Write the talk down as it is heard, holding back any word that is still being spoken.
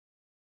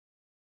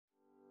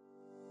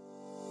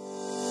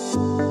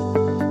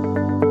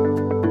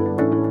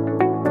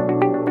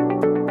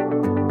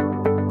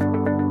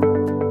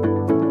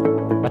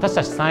私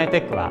たちサンエイテ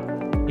ックは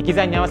液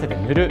剤に合わせて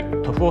塗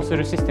る塗布をす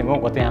るシステムを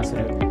ご提案す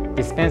るデ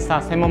ィスペンサ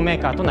ー専門メ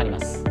ーカーとなりま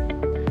す。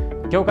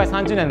業界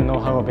30年のノ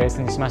ウハウをベース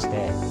にしまし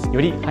て、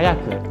より早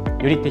く、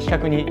より的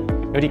確に、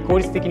より効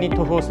率的に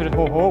塗布をする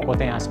方法をご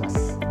提案しま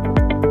す。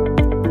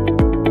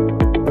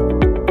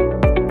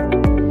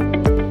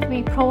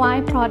We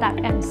provide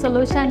product and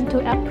solution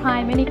to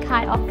apply many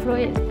kind of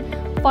fluids.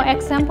 For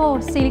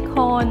example,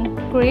 silicone,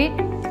 grit,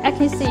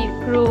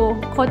 adhesive, glue,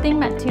 coating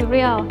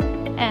material,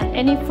 and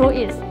any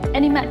fluids,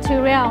 any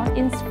material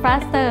is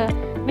faster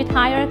with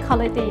higher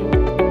quality.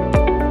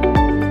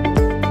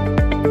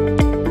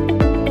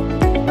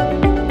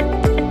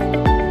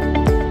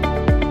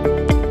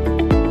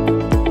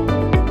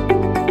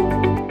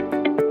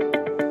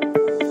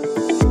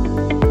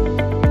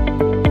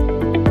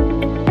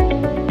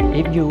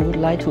 If you would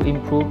like to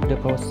improve the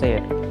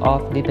process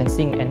of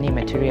dispensing any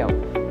material,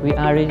 we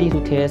are ready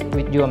to test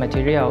with your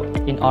material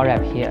in our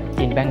lab here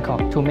in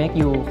Bangkok to make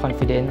you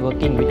confident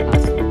working with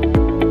us.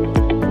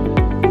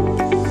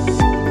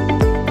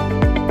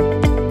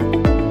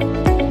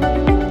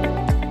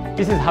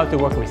 This is how to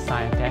work with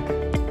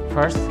ScienTech.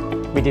 First,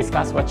 we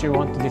discuss what you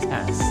want to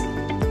dispense.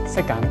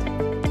 Second,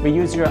 we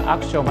use your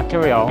actual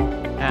material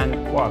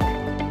and work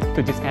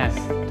to dispense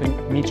to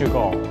meet your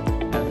goal.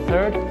 And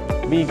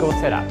third, we go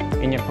set up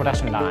in your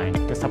production line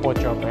to support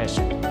your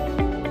operation.